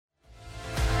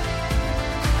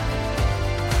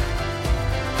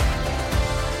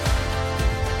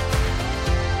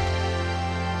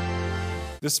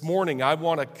This morning, I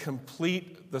want to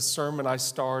complete the sermon I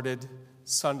started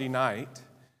Sunday night.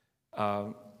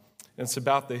 It's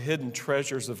about the hidden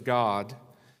treasures of God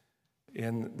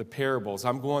in the parables.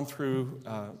 I'm going through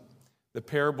the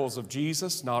parables of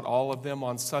Jesus, not all of them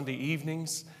on Sunday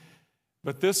evenings,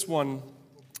 but this one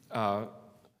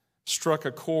struck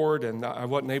a chord, and I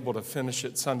wasn't able to finish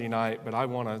it Sunday night, but I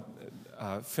want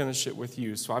to finish it with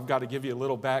you. So I've got to give you a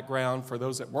little background for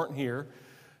those that weren't here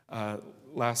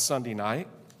last Sunday night.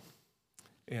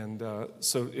 And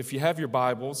so if you have your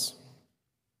Bibles,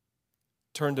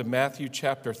 turn to Matthew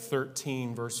chapter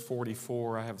 13, verse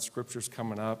 44. I have scriptures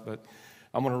coming up, but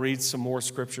I'm going to read some more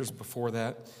scriptures before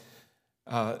that.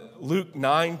 Luke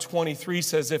 9:23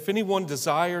 says, "If anyone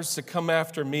desires to come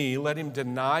after me, let him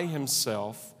deny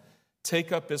himself,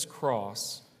 take up his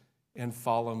cross, and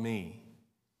follow me."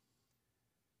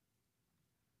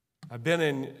 I've been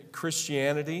in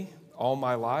Christianity all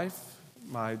my life.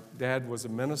 My dad was a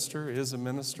minister, is a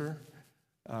minister,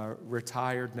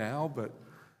 retired now, but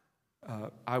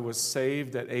I was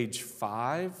saved at age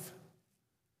 5.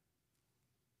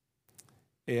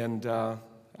 And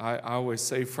I always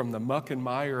say, from the muck and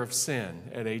mire of sin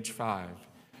at age 5.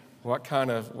 What kind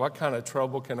of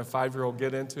trouble can a 5-year-old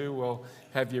get into? Well,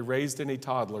 have you raised any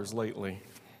toddlers lately?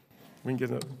 We can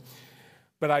get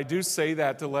But I do say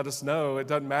that to let us know it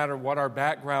doesn't matter what our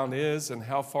background is and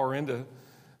how far into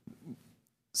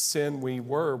sin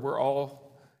we're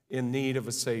all in need of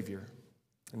a Savior,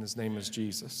 and His name is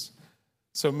Jesus.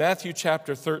 So Matthew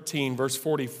chapter 13, verse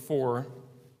 44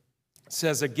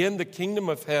 says, "Again, the kingdom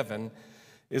of heaven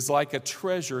is like a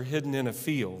treasure hidden in a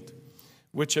field,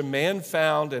 which a man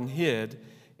found and hid,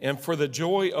 and for the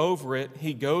joy over it,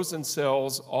 he goes and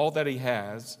sells all that he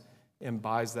has and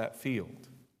buys that field."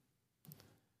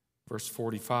 Verse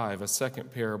 45, a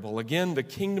second parable. "Again, the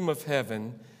kingdom of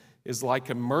heaven is like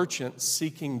a merchant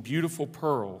seeking beautiful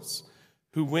pearls,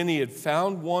 who, when he had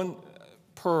found one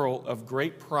pearl of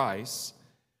great price,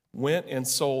 went and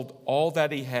sold all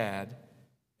that he had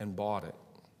and bought it."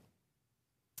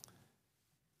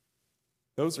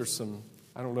 Those are some,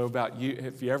 I don't know about you,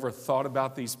 if you ever thought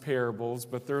about these parables,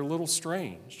 but they're a little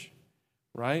strange,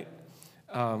 right?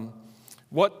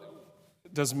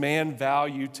 What does man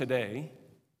value today?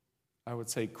 I would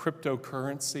say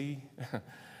cryptocurrency,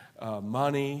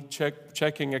 money,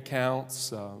 checking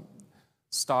accounts,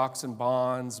 stocks and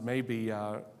bonds. Maybe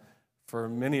for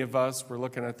many of us, we're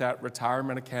looking at that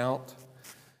retirement account.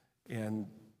 And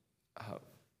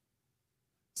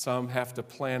some have to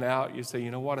plan out. You say, you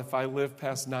know what, if I live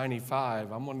past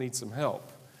 95, I'm going to need some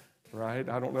help, right?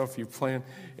 I don't know if you plan.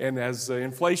 And as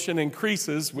inflation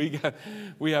increases, we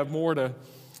have more to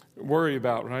worry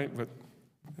about, right? But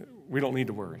we don't need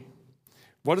to worry.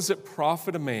 What does it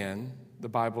profit a man, the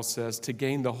Bible says, to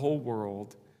gain the whole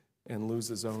world and lose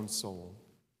his own soul?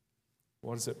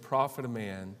 What does it profit a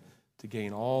man to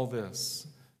gain all this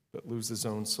but lose his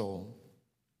own soul?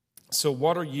 So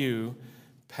what are you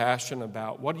passionate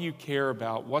about? What do you care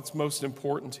about? What's most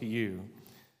important to you?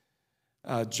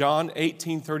 John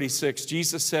 18:36,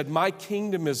 Jesus said, "My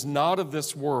kingdom is not of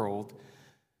this world."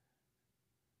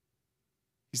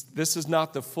 This is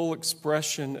not the full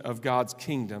expression of God's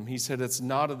kingdom. He said it's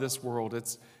not of this world.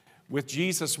 It's with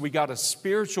Jesus, we got a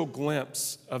spiritual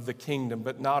glimpse of the kingdom,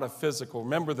 but not a physical.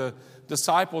 Remember, the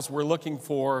disciples were looking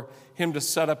for Him to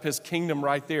set up His kingdom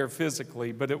right there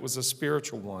physically, but it was a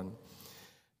spiritual one.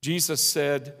 Jesus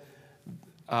said,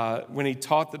 when He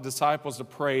taught the disciples to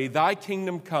pray, "Thy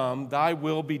kingdom come, Thy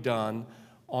will be done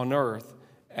on earth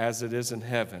as it is in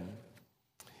heaven."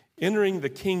 Entering the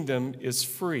kingdom is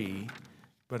free,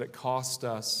 but it costs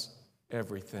us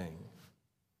everything.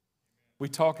 We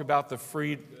talk about the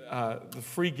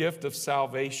free gift of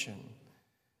salvation,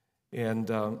 and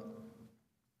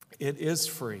it is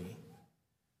free,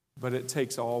 but it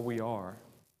takes all we are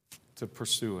to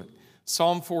pursue it.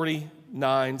 Psalm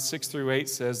 49, 6 through 8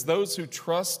 says, "Those who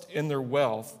trust in their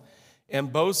wealth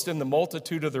and boast in the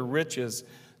multitude of their riches,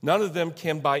 none of them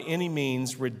can by any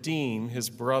means redeem his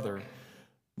brother,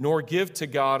 nor give to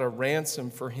God a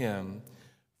ransom for him,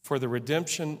 for the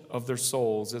redemption of their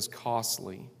souls is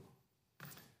costly."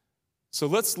 So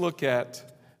let's look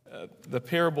at the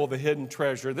parable of the hidden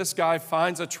treasure. This guy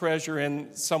finds a treasure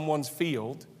in someone's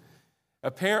field.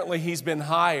 Apparently he's been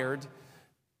hired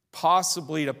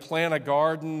possibly to plant a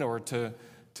garden or to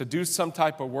do some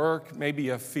type of work, maybe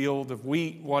a field of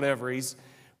wheat, whatever. He's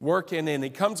working and he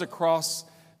comes across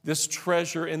this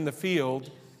treasure in the field,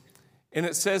 and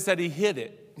it says that he hid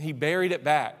it. He buried it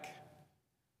back.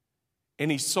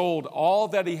 And he sold all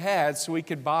that he had so he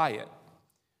could buy it.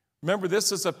 Remember,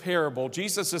 this is a parable.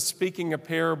 Jesus is speaking a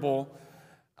parable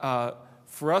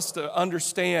for us to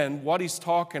understand what he's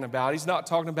talking about, he's not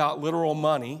talking about literal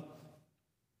money.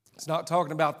 He's not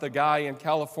talking about the guy in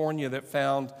California that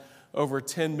found over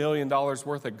 $10 million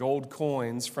worth of gold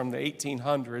coins from the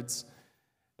 1800s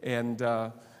and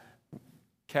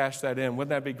cash that in. Wouldn't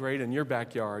that be great in your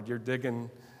backyard? You're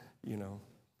digging,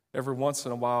 every once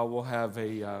in a while we'll have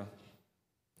a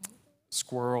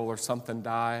squirrel or something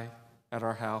die at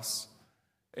our house,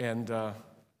 and I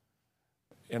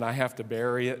have to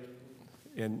bury it.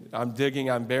 And I'm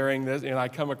burying this, and I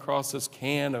come across this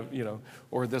can of,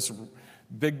 or this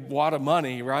big wad of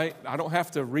money, right? I don't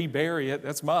have to rebury it.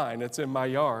 That's mine. It's in my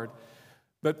yard.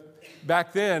 But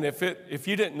back then, if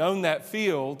you didn't own that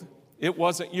field, it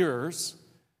wasn't yours.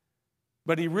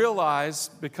 But he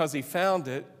realized because he found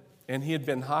it and he had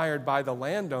been hired by the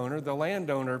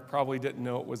landowner probably didn't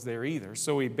know it was there either.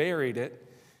 So he buried it,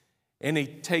 and he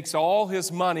takes all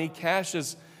his money,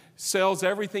 sells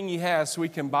everything he has so he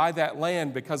can buy that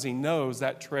land because he knows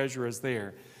that treasure is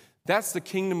there. That's the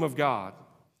kingdom of God.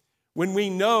 When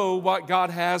we know what God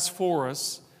has for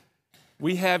us,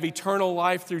 we have eternal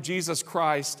life through Jesus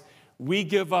Christ, we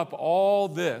give up all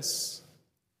this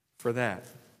for that.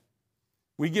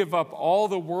 We give up all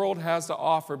the world has to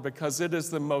offer because it is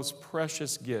the most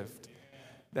precious gift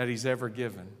that he's ever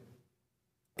given.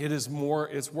 It's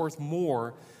worth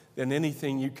more than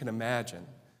anything you can imagine.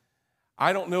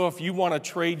 I don't know if you want to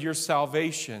trade your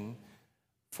salvation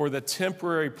for the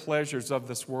temporary pleasures of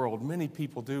this world. Many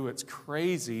people do. It's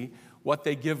crazy what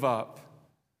they give up.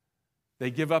 They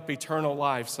give up eternal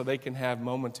life so they can have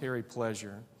momentary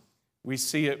pleasure. We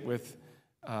see it with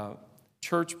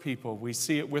church people. We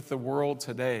see it with the world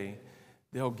today.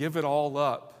 They'll give it all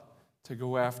up to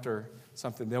go after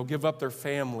something. They'll give up their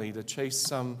family to chase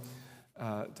to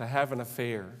have an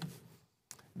affair.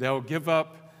 They'll give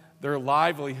up their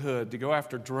livelihood to go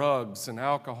after drugs and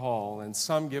alcohol, and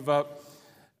some give up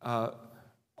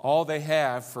all they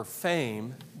have for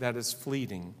fame that is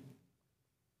fleeting.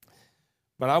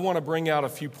 But I want to bring out a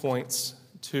few points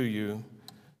to you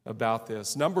about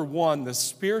this. Number one, the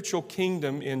spiritual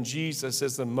kingdom in Jesus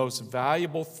is the most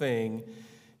valuable thing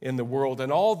in the world.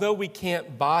 And although we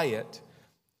can't buy it,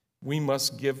 we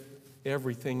must give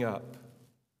everything up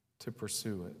to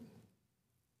pursue it.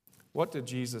 What did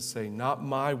Jesus say? Not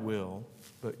my will,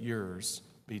 but yours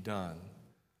be done.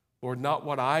 Lord, not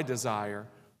what I desire,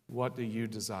 what do you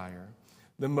desire?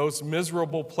 The most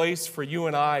miserable place for you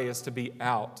and I is to be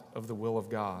out of the will of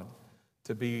God,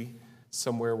 to be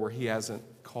somewhere where he hasn't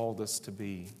called us to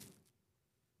be.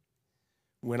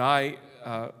 Let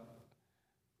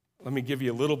me give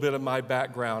you a little bit of my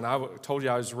background. I told you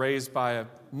I was raised by a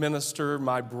minister.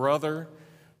 My brother,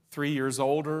 3 years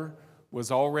older,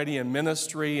 was already in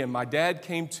ministry, and my dad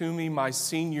came to me my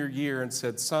senior year and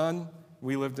said, son,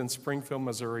 we lived in Springfield,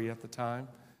 Missouri at the time.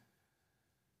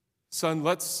 Son,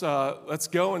 let's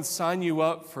go and sign you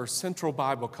up for Central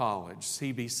Bible College,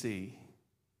 CBC.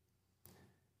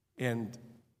 And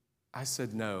I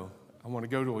said, no, I want to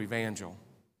go to Evangel.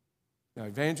 Now,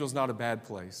 Evangel's not a bad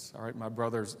place, all right?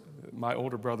 My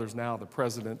older brother's now the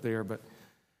president there, but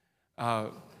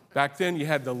back then you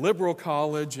had the liberal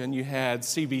college and you had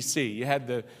CBC. You had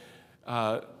the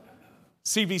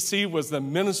CBC was the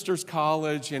minister's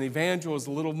college, and Evangel was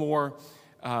a little more,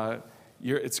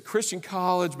 it's a Christian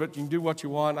college, but you can do what you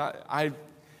want.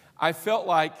 I felt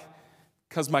like,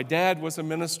 because my dad was a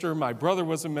minister, my brother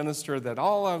was a minister, that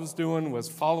all I was doing was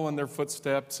following their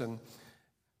footsteps, and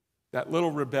that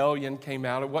little rebellion came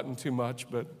out. It wasn't too much,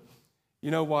 but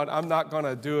you know what? I'm not going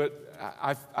to do it.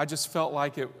 I just felt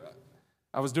like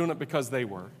I was doing it because they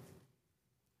were.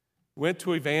 Went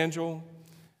to Evangel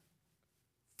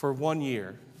for 1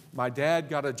 year. My dad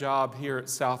got a job here at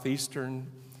Southeastern,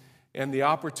 and the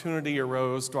opportunity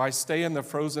arose, do I stay in the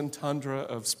frozen tundra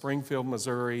of Springfield,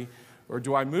 Missouri, or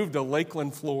do I move to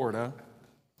Lakeland, Florida?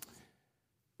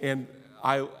 And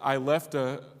I left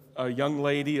a young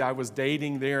lady I was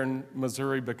dating there in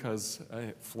Missouri because,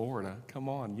 Florida, come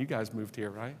on, you guys moved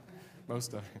here, right?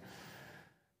 Most of you.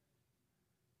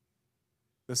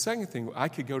 The second thing, I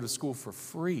could go to school for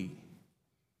free.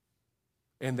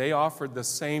 And they offered the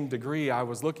same degree I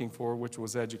was looking for, which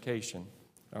was education,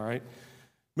 all right?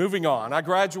 Moving on, I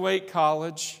graduate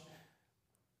college.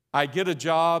 I get a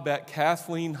job at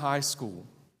Kathleen High School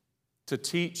to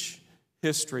teach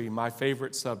history, my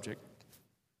favorite subject.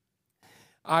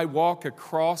 I walk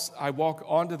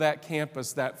onto that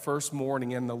campus that first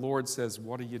morning, and the Lord says,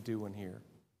 what are you doing here?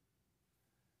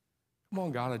 Come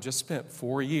on, God, I just spent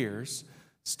 4 years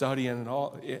studying and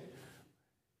all.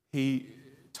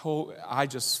 I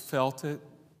just felt it.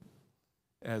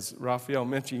 As Raphael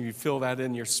mentioned, you feel that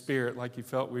in your spirit like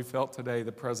we felt today,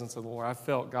 the presence of the Lord. I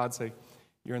felt God say,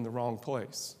 you're in the wrong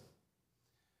place.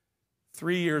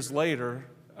 3 years later,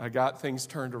 I got things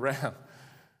turned around.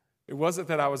 It wasn't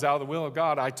that I was out of the will of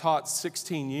God. I taught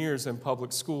 16 years in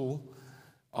public school,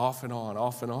 off and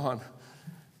on.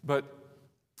 But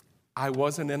I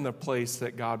wasn't in the place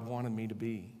that God wanted me to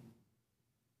be.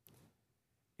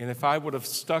 And if I would have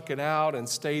stuck it out and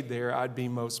stayed there, I'd be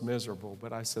most miserable.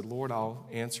 But I said, Lord, I'll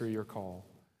answer your call.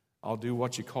 I'll do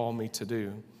what you call me to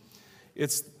do.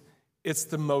 It's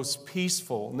the most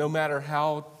peaceful, no matter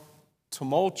how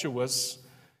tumultuous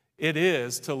it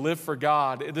is to live for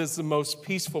God. It is the most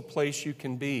peaceful place you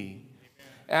can be.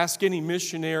 Ask any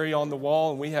missionary on the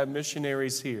wall, and we have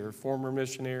missionaries here, former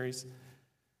missionaries.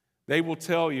 They will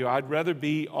tell you, I'd rather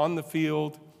be on the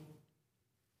field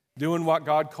doing what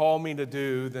God called me to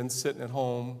do than sitting at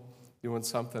home doing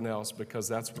something else, because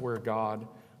that's where God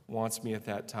wants me at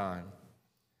that time.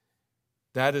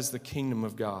 That is the kingdom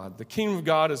of God. The kingdom of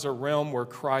God is a realm where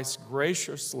Christ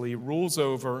graciously rules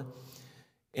over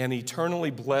and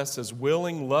eternally blesses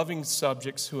willing, loving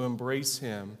subjects who embrace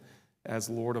him as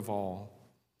Lord of all.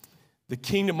 The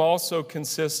kingdom also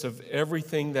consists of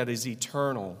everything that is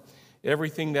eternal,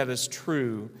 everything that is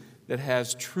true, that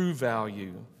has true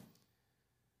value.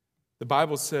 The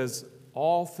Bible says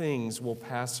all things will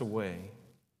pass away.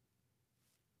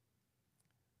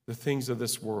 The things of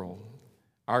this world,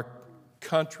 our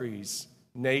countries,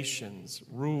 nations,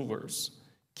 rulers,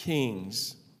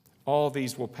 kings, all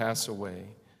these will pass away,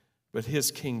 but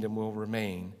his kingdom will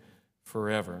remain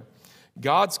forever.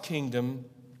 God's kingdom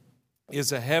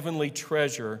is a heavenly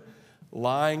treasure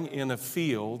lying in a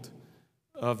field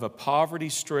of a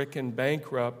poverty-stricken,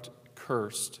 bankrupt,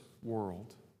 cursed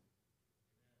world.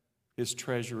 His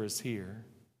treasure is here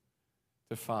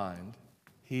to find.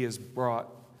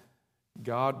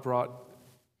 God brought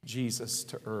Jesus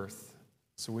to earth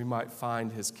so we might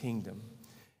find his kingdom.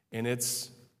 And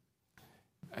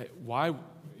why,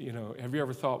 have you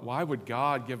ever thought, why would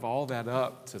God give all that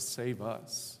up to save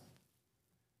us?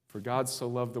 For God so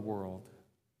loved the world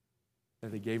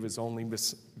that he gave his only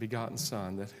begotten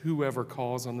Son, that whoever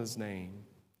calls on his name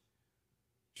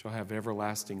shall have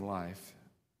everlasting life.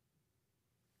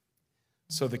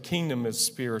 So the kingdom is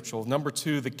spiritual. Number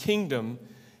two, the kingdom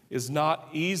is not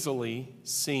easily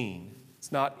seen.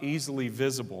 It's not easily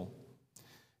visible.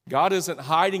 God isn't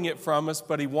hiding it from us,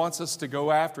 but he wants us to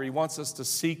go after. He wants us to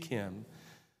seek him.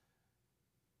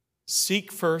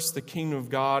 Seek first the kingdom of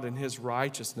God and his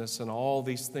righteousness, and all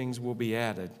these things will be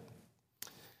added.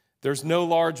 There's no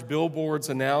large billboards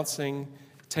announcing,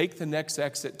 take the next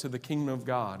exit to the kingdom of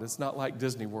God. It's not like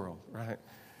Disney World, right?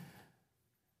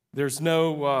 There's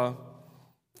no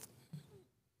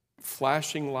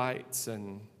flashing lights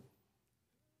and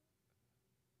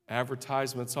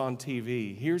advertisements on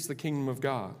TV. Here's the kingdom of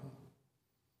God.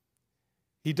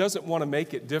 He doesn't want to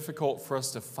make it difficult for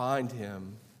us to find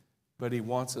him, but he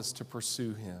wants us to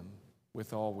pursue him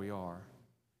with all we are.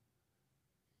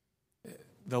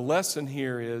 The lesson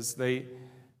here is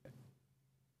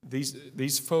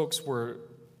these folks weren't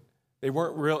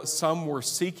real. Some were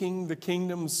seeking the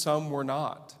kingdom, some were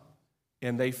not.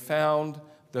 And they found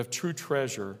the true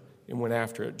treasure and went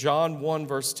after it. John 1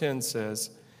 verse 10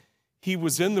 says, he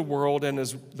was in the world, and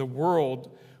the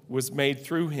world was made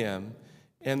through him,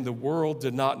 and the world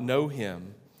did not know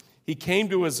him. He came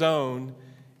to his own,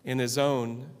 and his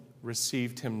own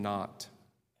received him not.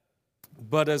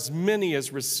 But as many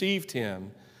as received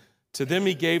him, to them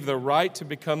he gave the right to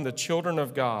become the children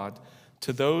of God,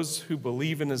 to those who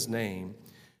believe in his name,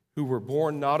 who were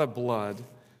born not of blood,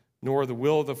 nor the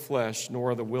will of the flesh,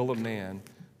 nor the will of man,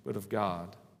 but of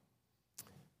God.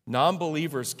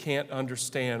 Non-believers can't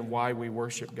understand why we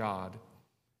worship God.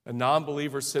 A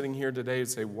non-believer sitting here today would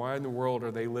say, why in the world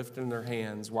are they lifting their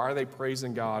hands? Why are they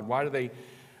praising God? Why do they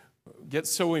get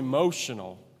so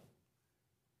emotional?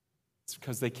 It's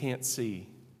because they can't see.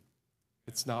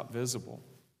 It's not visible.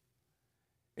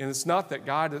 And it's not that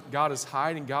God is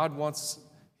hiding. God wants,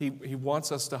 he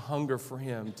wants us to hunger for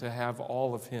him, to have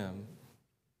all of him.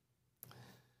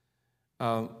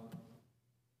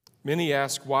 Many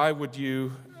ask, why would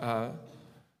you,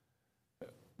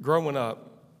 growing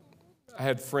up, I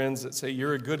had friends that say,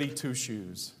 you're a goody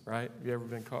two-shoes, right? Have you ever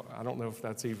been called? I don't know if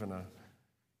that's even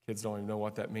kids don't even know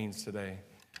what that means today.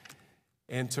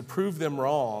 And to prove them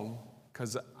wrong,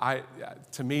 because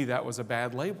to me that was a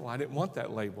bad label. I didn't want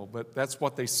that label, but that's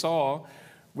what they saw,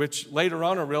 which later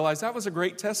on I realized that was a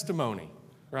great testimony,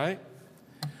 right?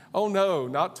 Oh no,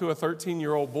 not to a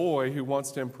 13-year-old boy who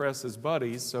wants to impress his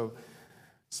buddies.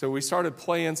 So we started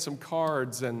playing some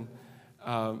cards and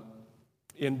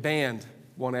in band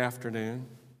one afternoon.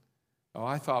 Oh,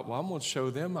 I thought, well, I'm going to show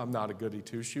them I'm not a goody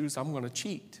two-shoes. I'm going to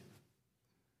cheat.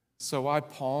 So I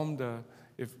palmed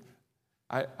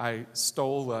I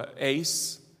stole an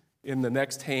ace in the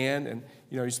next hand, and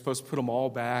you're supposed to put them all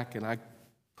back, and I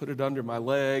put it under my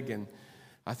leg, and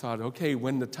I thought, okay,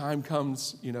 when the time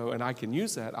comes, and I can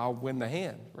use that, I'll win the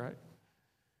hand, right?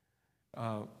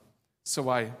 So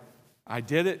I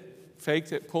did it,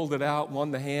 faked it, pulled it out, won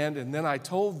the hand, and then I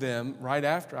told them right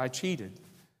after I cheated.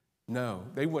 No,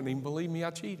 they wouldn't even believe me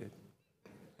I cheated.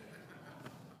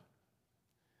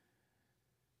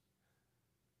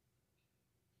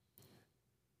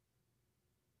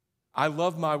 I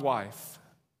love my wife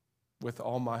with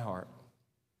all my heart.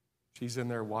 She's in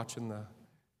there watching the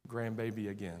grandbaby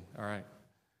again, all right?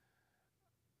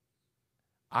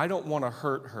 I don't want to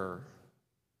hurt her.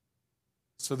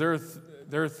 So there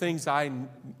are things I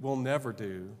will never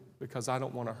do because I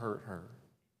don't want to hurt her.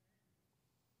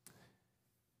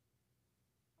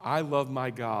 I love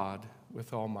my God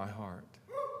with all my heart.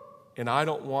 And I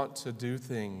don't want to do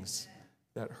things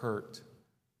that hurt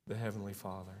the Heavenly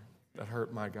Father, that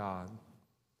hurt my God.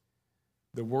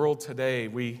 The world today,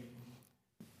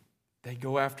 they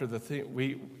go after the thing.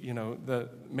 The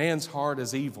man's heart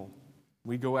is evil.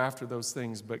 We go after those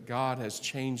things, but God has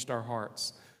changed our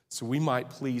hearts so we might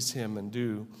please Him and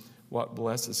do what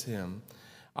blesses Him.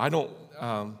 I do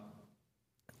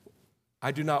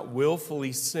not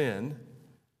willfully sin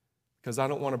because I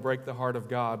don't want to break the heart of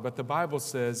God, but the Bible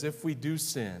says if we do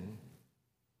sin,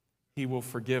 He will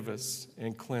forgive us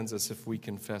and cleanse us if we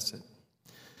confess it.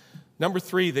 Number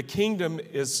 3, the kingdom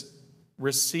is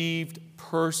received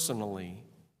personally.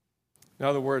 In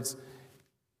other words,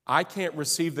 I can't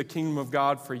receive the kingdom of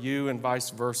God for you and vice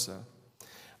versa.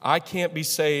 I can't be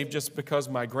saved just because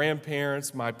my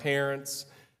grandparents, my parents,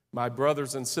 my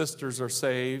brothers and sisters are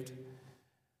saved.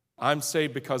 I'm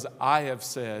saved because I have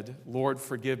said, Lord,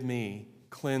 forgive me,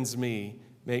 cleanse me,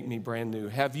 make me brand new.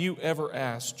 Have you ever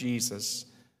asked Jesus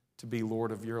to be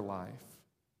Lord of your life?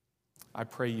 I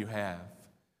pray you have,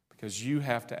 because you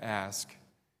have to ask.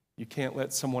 You can't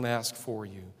let someone ask for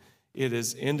you. It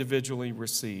is individually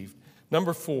received.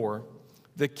 Number 4,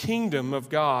 the kingdom of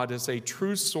God is a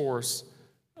true source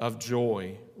of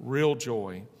joy, real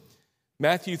joy.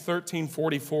 Matthew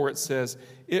 13:44, it says,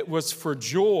 "It was for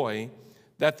joy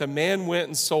that the man went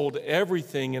and sold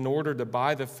everything in order to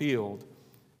buy the field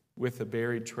with the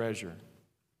buried treasure."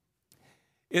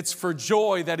 It's for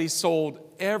joy that he sold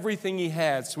everything he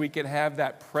had so he could have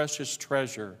that precious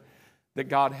treasure that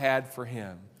God had for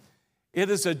him. It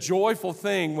is a joyful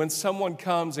thing when someone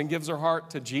comes and gives their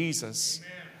heart to Jesus.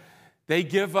 Amen. They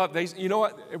give up. You know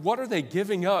what? What are they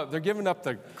giving up? They're giving up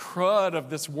the crud of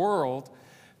this world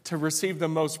to receive the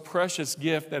most precious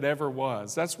gift that ever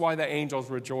was. That's why the angels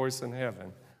rejoice in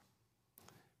heaven.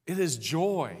 It is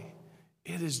joy.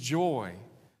 It is joy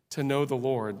to know the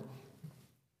Lord.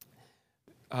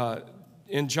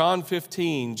 In John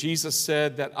 15, Jesus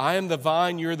said that I am the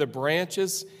vine, you're the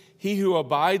branches. He who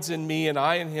abides in me and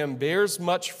I in him bears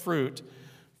much fruit,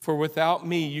 for without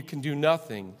me you can do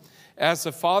nothing. As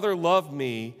the Father loved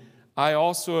me, I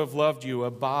also have loved you.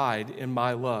 Abide in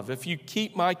my love. If you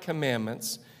keep my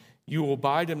commandments, you will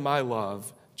abide in my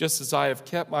love, just as I have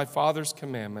kept my Father's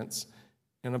commandments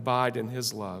and abide in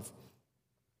his love.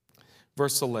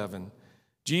 Verse 11,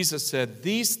 Jesus said,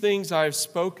 "These things I have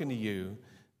spoken to you,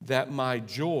 that my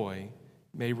joy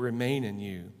may remain in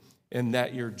you, and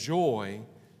that your joy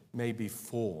may be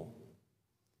full."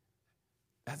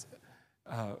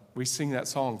 We sing that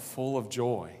song, "Full of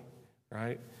Joy,"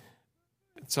 right?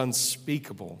 It's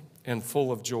unspeakable and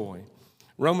full of joy.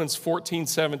 Romans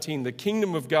 14:17, the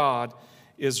kingdom of God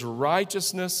is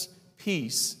righteousness,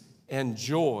 peace, and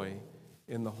joy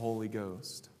in the Holy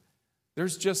Ghost.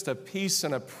 There's just a peace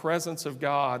and a presence of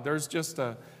God. There's just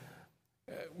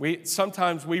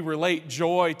sometimes we relate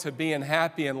joy to being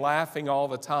happy and laughing all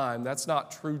the time. That's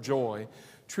not true joy.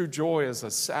 True joy is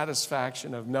a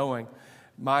satisfaction of knowing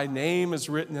my name is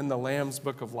written in the Lamb's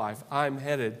Book of Life. I'm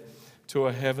headed to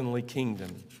a heavenly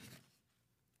kingdom.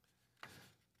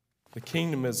 The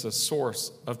kingdom is a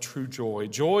source of true joy.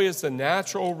 Joy is the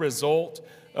natural result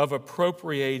of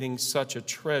appropriating such a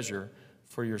treasure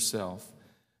for yourself.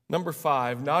 Number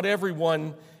 5, not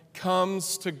everyone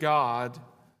comes to God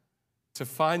to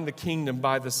find the kingdom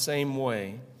by the same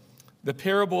way. The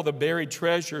parable of the buried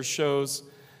treasure shows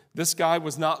this guy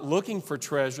was not looking for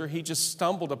treasure. He just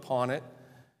stumbled upon it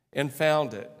and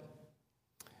found it.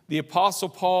 The Apostle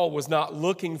Paul was not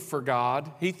looking for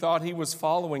God. He thought he was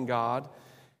following God.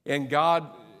 And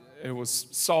God, it was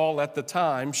Saul at the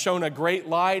time, shone a great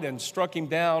light and struck him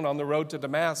down on the road to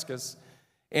Damascus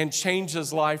and changed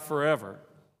his life forever.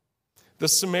 The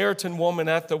Samaritan woman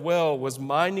at the well was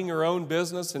minding her own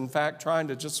business, in fact, trying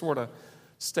to just sort of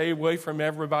stay away from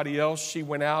everybody else. She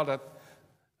went out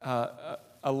at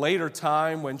a later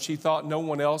time when she thought no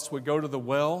one else would go to the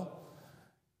well.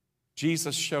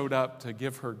 Jesus showed up to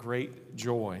give her great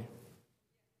joy.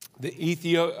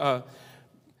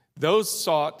 Those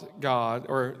sought God,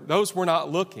 or those were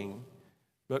not looking,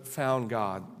 but found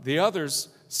God. The others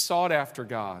sought after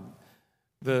God.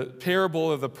 The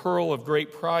parable of the pearl of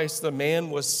great price, the man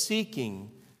was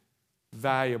seeking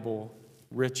valuable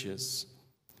riches.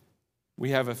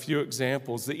 We have a few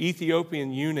examples. The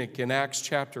Ethiopian eunuch in Acts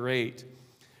chapter 8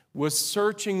 was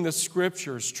searching the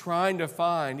scriptures, trying to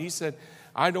find. He said,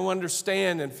 I don't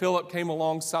understand. And Philip came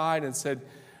alongside and said,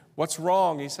 what's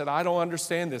wrong? He said, I don't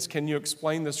understand this. Can you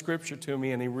explain the scripture to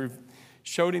me? And he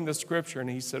showed him the scripture, and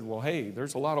he said, well, hey,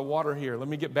 there's a lot of water here. Let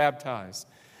me get baptized.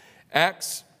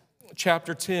 Acts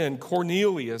chapter 10,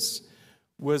 Cornelius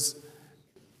was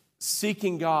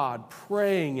seeking God,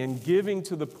 praying and giving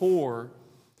to the poor,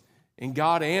 and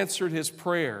God answered his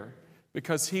prayer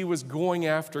because he was going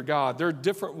after God. There are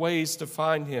different ways to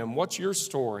find him. What's your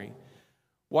story?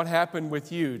 What happened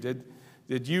with you?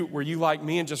 Were you like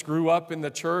me and just grew up in the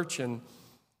church and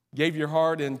gave your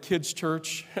heart in kids'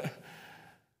 church?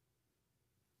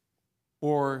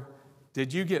 Or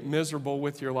did you get miserable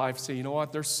with your life, say, you know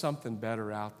what, there's something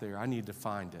better out there. I need to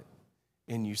find it.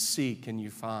 And you seek and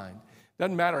you find.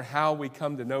 Doesn't matter how we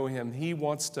come to know him. He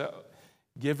wants to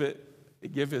give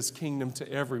his kingdom to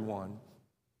everyone.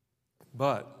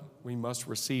 But we must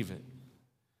receive it.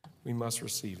 We must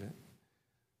receive it.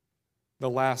 The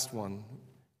last one,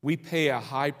 we pay a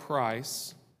high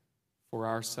price for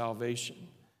our salvation.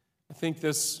 I think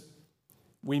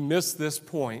we miss this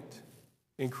point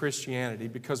in Christianity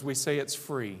because we say it's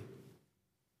free.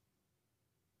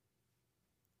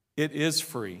 It is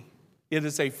free. It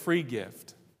is a free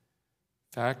gift.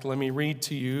 In fact, let me read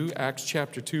to you Acts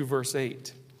chapter 2, verse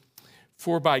 8.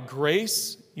 For by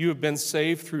grace you have been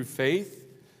saved through faith,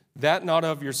 that not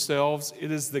of yourselves,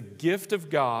 it is the gift of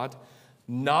God,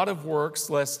 not of works,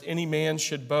 lest any man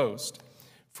should boast.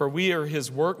 For we are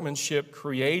his workmanship,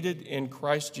 created in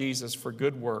Christ Jesus for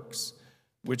good works,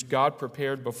 which God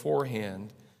prepared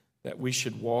beforehand that we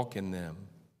should walk in them.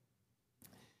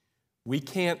 We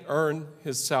can't earn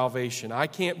his salvation. I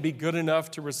can't be good enough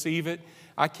to receive it.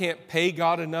 I can't pay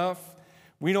God enough.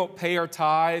 We don't pay our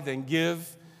tithe and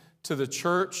give to the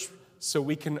church so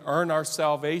we can earn our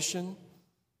salvation.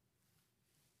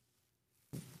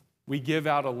 We give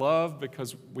out of love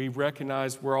because we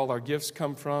recognize where all our gifts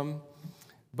come from,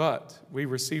 but we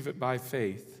receive it by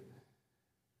faith.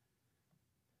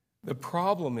 The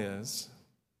problem is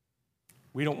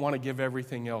we don't want to give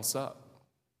everything else up.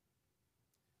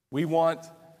 We want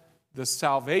the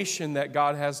salvation that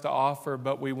God has to offer,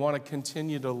 but we want to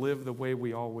continue to live the way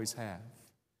we always have.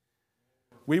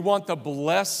 We want the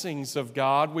blessings of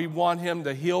God. We want him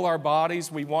to heal our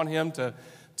bodies. We want him to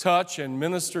touch and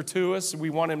minister to us. We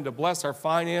want him to bless our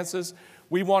finances.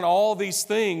 We want all these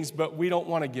things, but we don't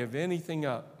want to give anything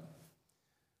up.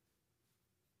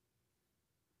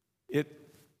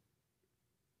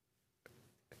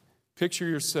 Picture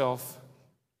yourself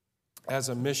as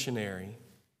a missionary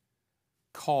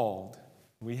called.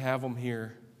 We have them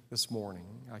here this morning.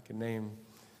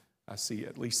 I see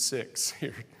at least 6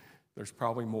 here. There's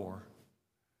probably more.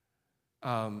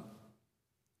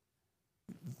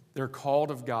 They're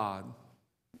called of God.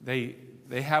 They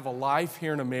have a life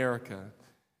here in America.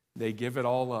 They give it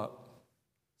all up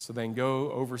so they can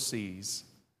go overseas,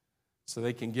 so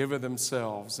they can give of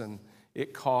themselves, and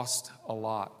it costs a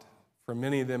lot. For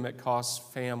many of them, it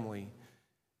costs family.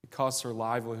 It costs their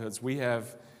livelihoods. We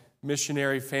have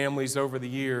missionary families over the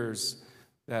years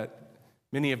that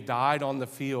many have died on the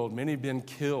field. Many have been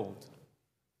killed,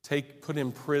 put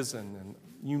in prison, and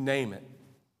you name it.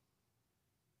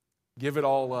 Give it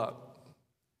all up.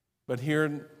 But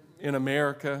here in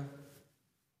America,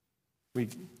 we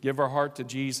give our heart to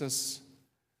Jesus,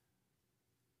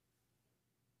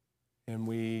 and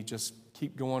we just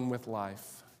keep going with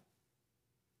life.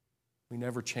 We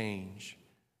never change.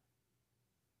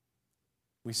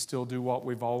 We still do what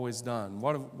we've always done.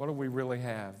 What do we really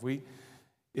have?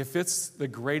 If it's the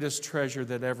greatest treasure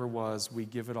that ever was, we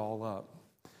give it all up.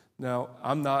 Now,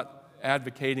 I'm not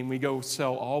advocating we go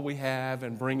sell all we have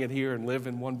and bring it here and live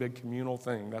in one big communal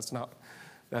thing. That's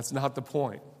not the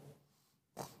point.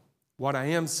 What I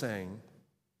am saying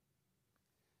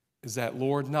is that,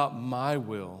 Lord, not my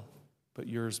will, but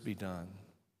yours be done.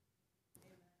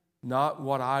 Not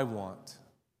what I want.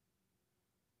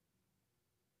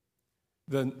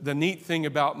 The neat thing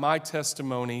about my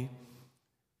testimony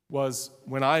was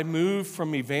when I moved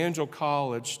from Evangel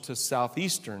College to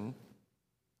Southeastern,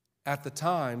 at the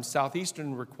time,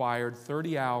 Southeastern required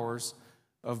 30 hours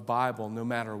of Bible no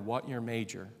matter what your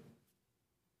major.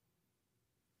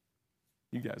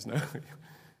 You guys know.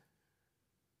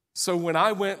 So when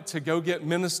I went to go get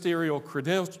ministerial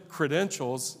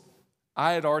credentials,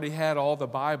 I had already had all the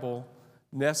Bible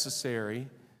necessary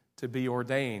to be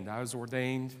ordained. I was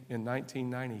ordained in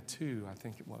 1992, I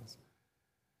think it was.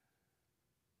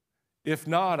 If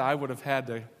not, I would have had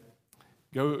to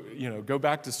go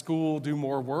back to school, do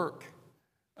more work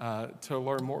to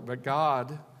learn more. But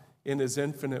God, in His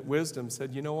infinite wisdom,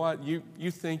 said, you know what?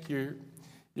 You think you're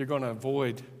going to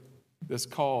avoid this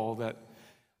call that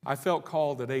I felt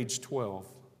called at age 12.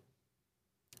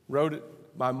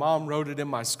 My mom wrote it in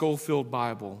my Schofield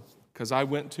Bible because I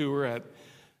went to her at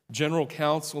General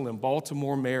Council in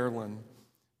Baltimore, Maryland,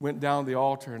 went down the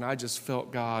altar, and I just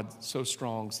felt God so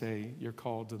strong say, you're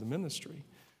called to the ministry.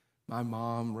 My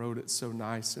mom wrote it so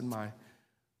nice in my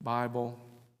Bible,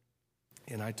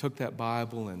 and I took that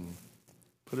Bible and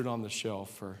put it on the shelf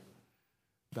for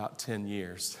about 10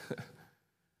 years.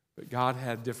 But God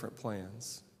had different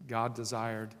plans. God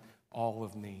desired all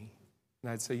of me.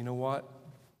 And I'd say, you know what?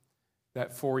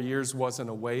 That 4 years wasn't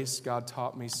a waste. God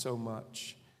taught me so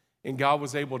much. And God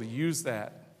was able to use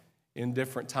that in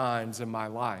different times in my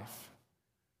life,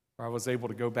 where I was able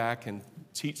to go back and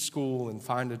teach school and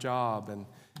find a job and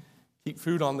keep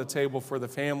food on the table for the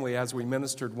family as we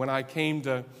ministered. When I came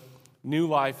to New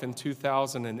Life in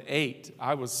 2008,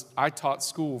 I taught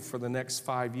school for the next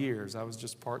 5 years. I was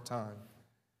just part-time.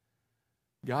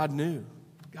 God knew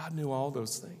all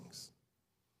those things.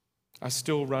 I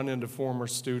still run into former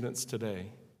students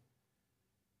today.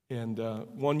 And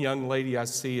one young lady I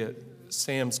see at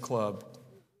Sam's Club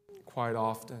quite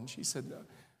often, she said,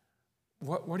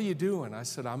 what are you doing? I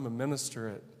said, I'm a minister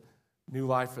at New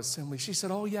Life Assembly. She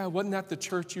said, oh yeah, wasn't that the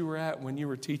church you were at when you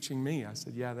were teaching me? I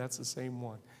said, yeah, that's the same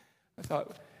one. I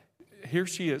thought, here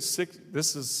she is,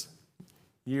 this is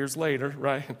years later,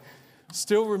 right?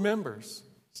 Still remembers.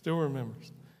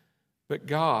 But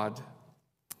God,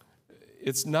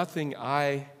 it's nothing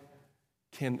I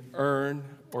can earn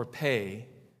or pay,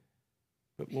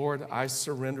 but Lord, I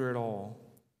surrender it all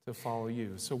to follow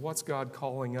you. So what's God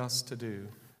calling us to do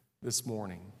this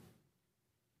morning?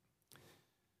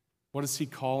 What is He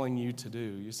calling you to do?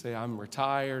 You say, I'm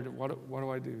retired. What do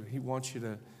I do? He wants you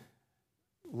to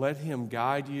let Him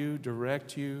guide you,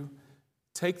 direct you,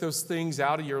 take those things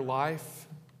out of your life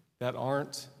that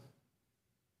aren't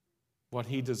what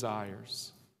He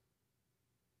desires,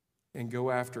 and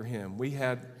go after Him. We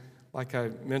had, like I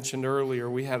mentioned earlier,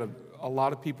 we had a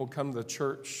lot of people come to the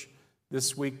church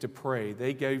this week to pray.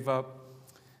 They gave up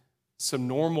some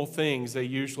normal things they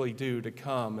usually do to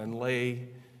come and lay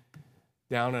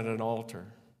down at an altar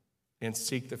and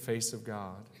seek the face of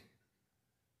God.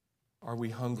 Are we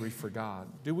hungry for God?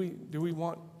 Do we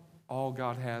want all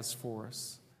God has for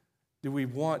us? Do we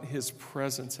want His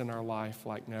presence in our life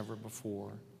like never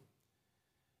before?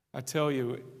 I tell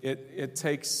you, it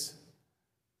takes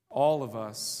all of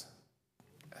us.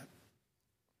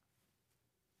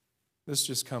 This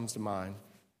just comes to mind.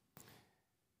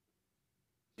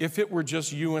 If it were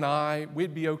just you and I,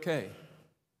 we'd be okay.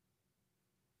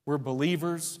 We're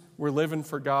believers. We're living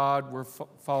for God. We're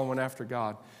following after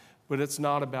God. But it's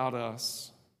not about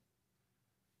us.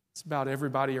 It's about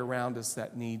everybody around us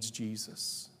that needs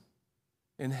Jesus.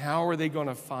 And how are they going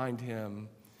to find Him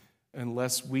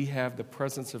unless we have the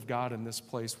presence of God in this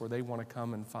place where they want to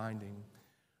come and find Him,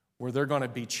 where they're going to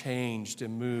be changed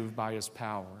and moved by His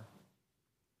power,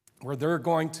 where they're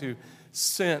going to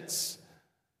sense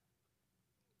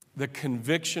the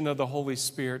conviction of the Holy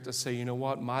Spirit to say, you know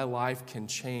what, my life can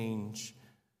change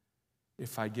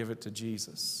if I give it to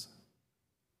Jesus.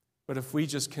 But if we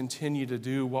just continue to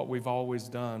do what we've always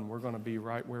done, we're going to be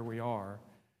right where we are,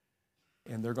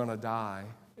 and they're going to die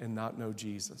and not know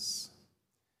Jesus.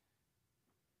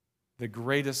 The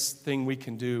greatest thing we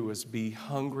can do is be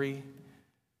hungry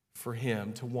for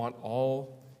Him, to want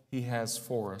all He has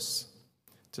for us,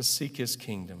 to seek His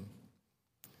kingdom.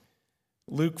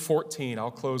 Luke 14, I'll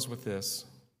close with this.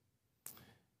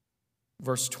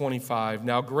 Verse 25,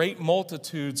 now great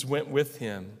multitudes went with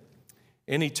Him,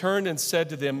 and He turned and said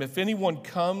to them, if anyone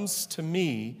comes to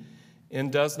me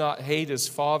and does not hate his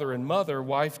father and mother,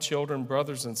 wife, children,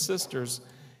 brothers and sisters,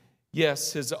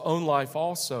 yes, his own life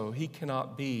also, he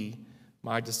cannot be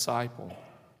my disciple.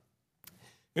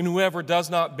 And whoever does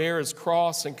not bear his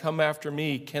cross and come after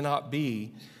me cannot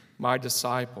be my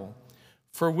disciple.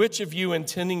 For which of you,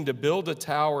 intending to build a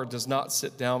tower, does not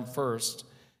sit down first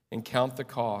and count the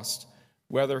cost,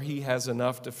 whether he has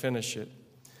enough to finish it?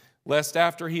 Lest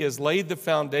after he has laid the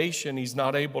foundation, he's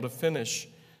not able to finish.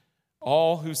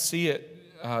 All who see it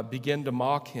begin to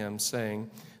mock him, saying,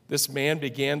 this man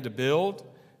began to build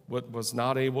what was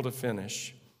not able to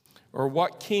finish? Or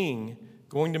what king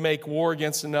going to make war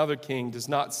against another king does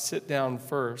not sit down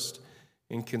first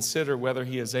and consider whether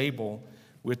he is able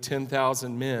with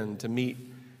 10,000 men to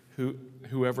meet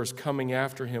whoever's coming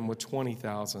after him with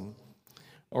 20,000?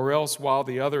 Or else, while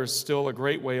the other is still a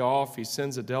great way off, he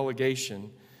sends a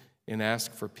delegation and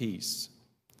asks for peace.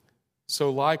 So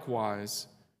likewise,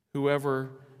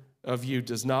 whoever of you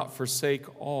does not forsake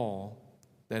all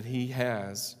that he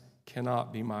has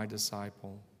cannot be my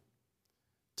disciple.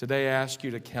 Today I ask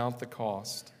you to count the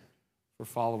cost for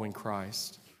following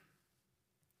Christ.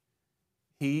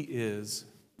 He is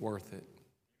worth it.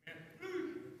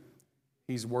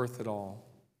 He's worth it all.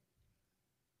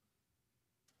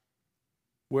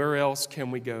 Where else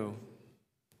can we go?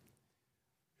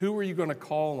 Who are you going to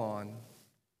call on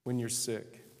when you're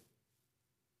sick?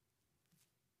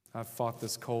 I fought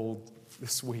this cold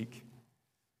this week,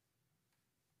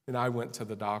 and I went to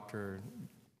the doctor.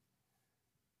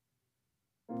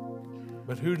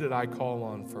 But who did I call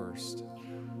on first?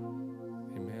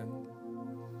 Amen.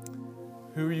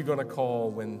 Who are you going to call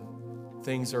when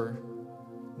things are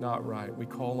not right? We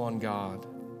call on God.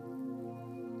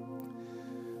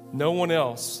 No one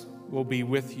else will be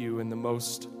with you in the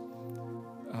midst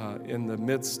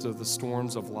of the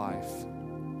storms of life.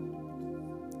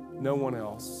 No one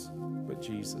else but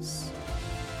Jesus.